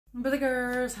But the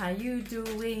girls, how you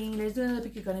doing? Let's do another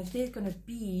picture. Today's gonna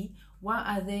be, what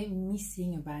are they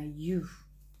missing about you?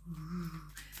 Ooh,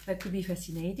 that could be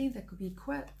fascinating. That could be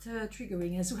quite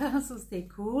triggering as well. So stay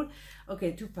cool.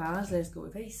 Okay, 2 piles. Let's go.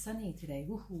 Very sunny today.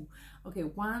 Woohoo! Okay,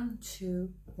 1, 2,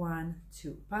 1,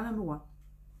 2. Pile number 1.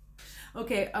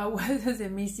 Okay, what are they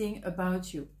missing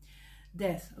about you?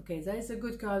 Death. Okay, that is a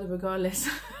good card regardless.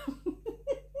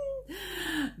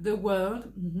 The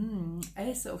world.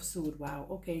 Ace of Swords. Wow.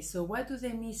 Okay, so what do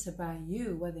they miss about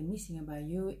you? What they're missing about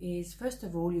you is, first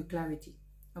of all, your clarity.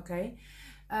 Okay,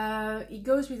 it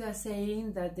goes without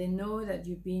saying that they know that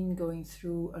you've been going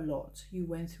through a lot. You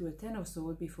went through a 10 of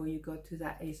Swords before you got to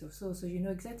that Ace of Swords, so you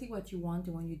know exactly what you want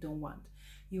and what you don't want.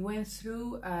 You went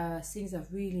through things that are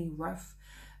really rough,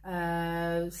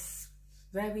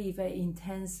 very, very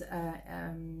intense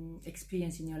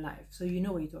experience in your life, so you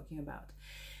know what you're talking about.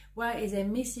 What is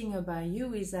missing about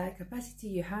you is that capacity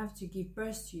you have to give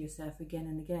birth to yourself again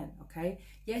and again. Okay,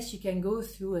 yes, you can go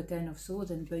through a 10 of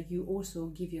Swords, but you also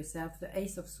give yourself the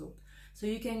Ace of Swords, so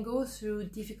you can go through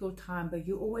difficult time, but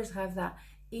you always have that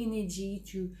energy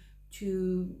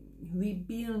to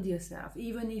rebuild yourself,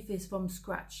 even if it's from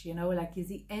scratch, you know, like it's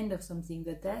the end of something.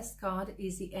 The Death card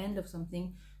is the end of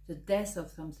something, the death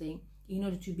of something, in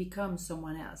order to become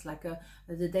someone else, like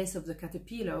the death of the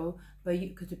caterpillar, but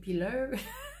you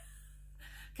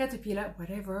caterpillar,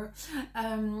 whatever,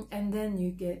 and then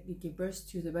you give birth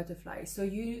to the butterfly. So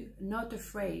you're not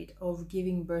afraid of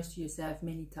giving birth to yourself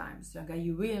many times. Okay,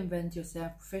 you reinvent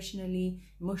yourself professionally,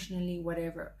 emotionally,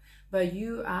 whatever. But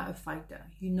you are a fighter.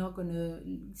 You're not gonna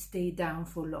stay down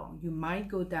for long. You might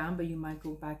go down, but you might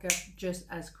go back up just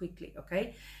as quickly.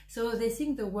 Okay, so they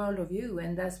think the world of you,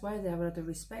 and that's why they have a lot of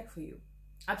respect for you.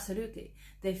 Absolutely,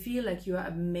 they feel like you are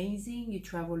amazing. You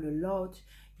travel a lot.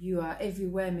 You are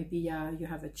everywhere. Maybe you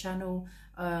have a channel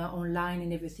online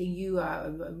and everything. You are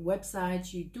a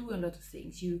website. You do a lot of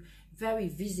things. You very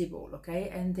visible, okay?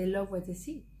 And they love what they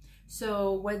see.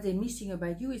 So what they're missing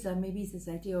about you is that maybe it's this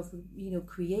idea of, you know,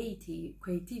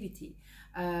 creativity.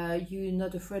 You're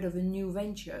not afraid of a new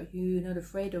venture. You're not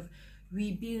afraid of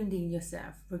rebuilding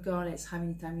yourself, regardless how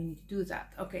many times you need to do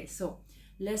that. Okay, so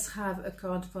let's have a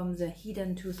card from the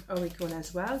Hidden Truth Oracle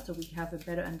as well, so we have a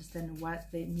better understanding what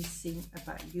they're missing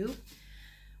about you.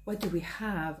 What do we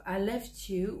have? I left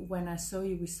you when I saw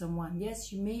you with someone.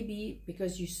 Yes, you may be,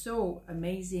 because you're so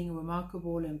amazing,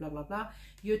 remarkable, and blah, blah, blah,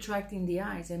 you're attracting the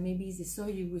eyes, and maybe they saw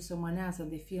you with someone else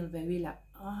and they feel very like,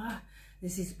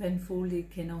 this is painful, they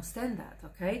cannot stand that,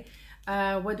 okay?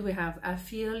 What do we have? I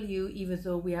feel you even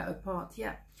though we are apart.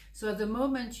 Yeah. So at the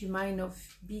moment you might not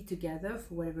be together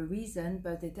for whatever reason,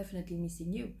 but they're definitely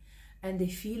missing you, and they're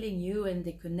feeling you, and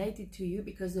they're connected to you,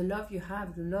 because the love you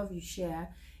have, the love you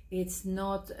share, it's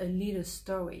not a little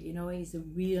story, you know, it's a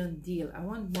real deal. I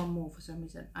want one more for some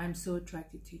reason. I'm so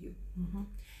attracted to you.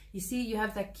 You see, you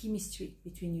have that chemistry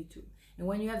between you two, and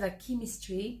when you have that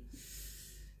chemistry,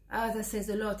 that says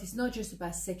a lot. It's not just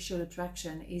about sexual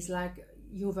attraction. It's like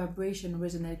your vibration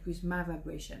resonates with my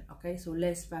vibration. Okay, so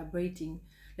let's vibrate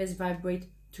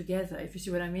together, if you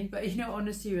see what I mean. But you know, on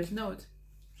a serious note,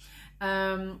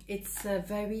 it's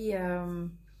very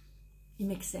it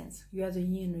makes sense. You are the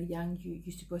yin and the yang.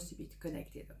 You're supposed to be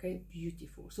connected. Okay,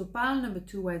 beautiful. So pile number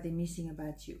 2, what are they missing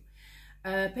about you?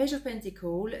 Page of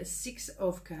Pentacles, 6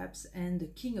 of Cups, and the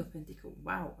King of Pentacles.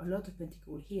 Wow, a lot of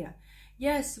Pentacles here.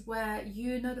 Yes, where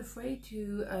you're not afraid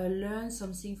to learn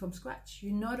something from scratch.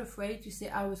 You're not afraid to say,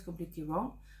 I was completely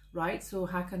wrong, right? So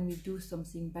how can we do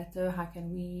something better? How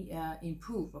can we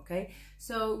improve, okay?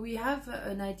 So we have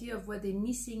an idea of what they're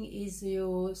missing is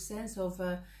your sense of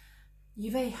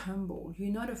you're very humble.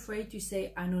 You're not afraid to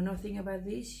say, I know nothing about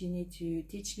this, you need to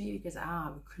teach me, because I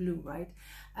have a clue, right?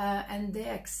 And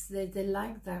they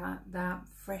like that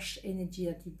fresh energy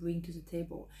that you bring to the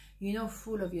table. You're not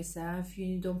full of yourself,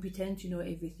 you don't pretend to know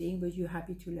everything, but you're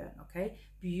happy to learn, okay?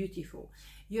 Beautiful.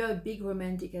 You're a big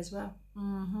romantic as well.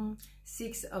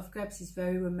 6 of Cups is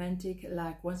very romantic,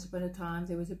 like once upon a time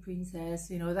there was a princess,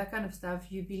 you know, that kind of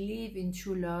stuff. You believe in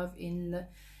true love, in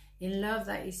love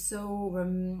that is so,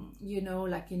 you know,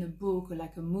 like in a book or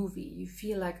like a movie. You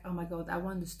feel like, oh my God, I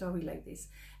want a story like this.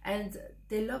 And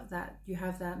they love that. You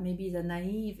have that, maybe the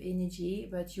naive energy,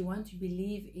 but you want to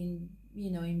believe in, you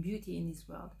know, in beauty in this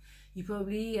world. You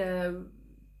probably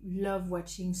love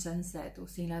watching sunset or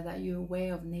things like that. You're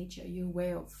aware of nature, you're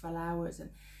aware of flowers and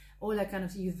all that kind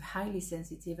of thing. You're highly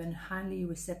sensitive and highly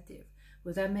receptive.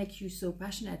 Well, that makes you so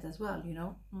passionate as well, you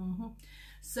know.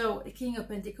 So King of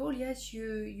Pentacles, yes,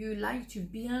 you like to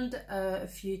build a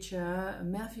future.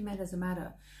 Male, female doesn't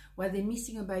matter. What they're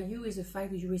missing about you is the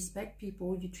fact that you respect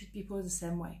people, you treat people the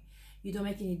same way. you don't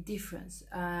make any difference.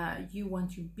 You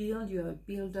want to build, you're a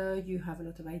builder, you have a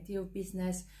lot of idea of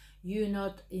business, you're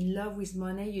not in love with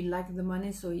money, you like the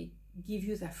money, so it gives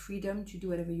you that freedom to do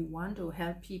whatever you want or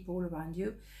help people around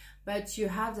you. But you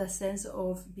have that sense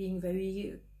of being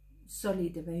very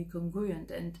solid and very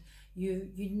congruent, and you're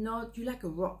like a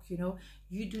rock, you know.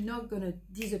 You do not gonna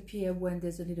disappear when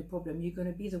there's a little problem. You're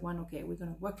gonna be the one, okay, we're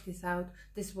gonna work this out,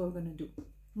 this is what we're gonna do.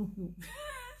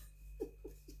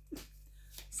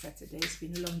 Saturday, it's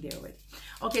been a long day already.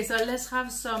 Okay, so let's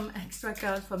have some extra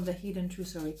cards from the Hidden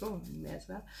Truth Oracle as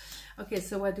well. Okay,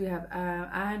 so what do we have?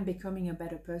 I'm becoming a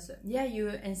better person. Yeah, you're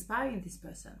inspiring this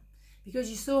person because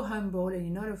you're so humble and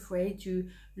you're not afraid to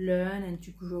learn and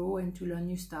to grow and to learn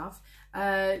new stuff.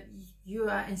 You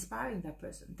are inspiring that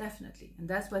person, definitely. And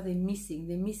that's what they're missing.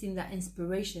 They're missing that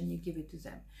inspiration you give it to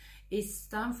them. It's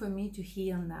time for me to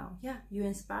heal now. Yeah, you're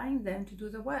inspiring them to do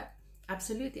the work.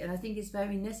 Absolutely. And I think it's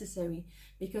very necessary,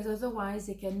 because otherwise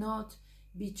they cannot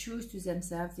be true to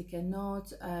themselves. They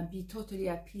cannot be totally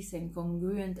at peace and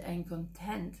congruent and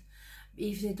content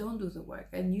if they don't do the work.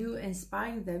 And you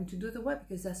inspiring them to do the work,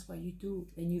 because that's what you do.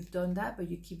 And you've done that,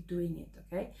 but you keep doing it.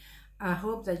 Okay. I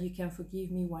hope that you can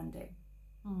forgive me one day.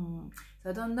 So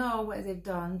I don't know what they've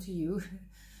done to you.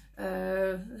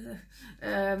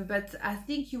 But I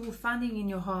think you were finding in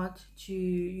your heart to,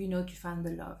 you know, to find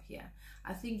the love here.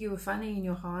 I think you were finding in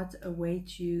your heart a way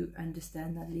to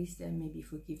understand at least and maybe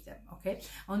forgive them. Okay.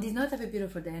 On this note, have a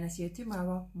beautiful day, and I see you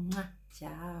tomorrow.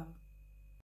 Ciao.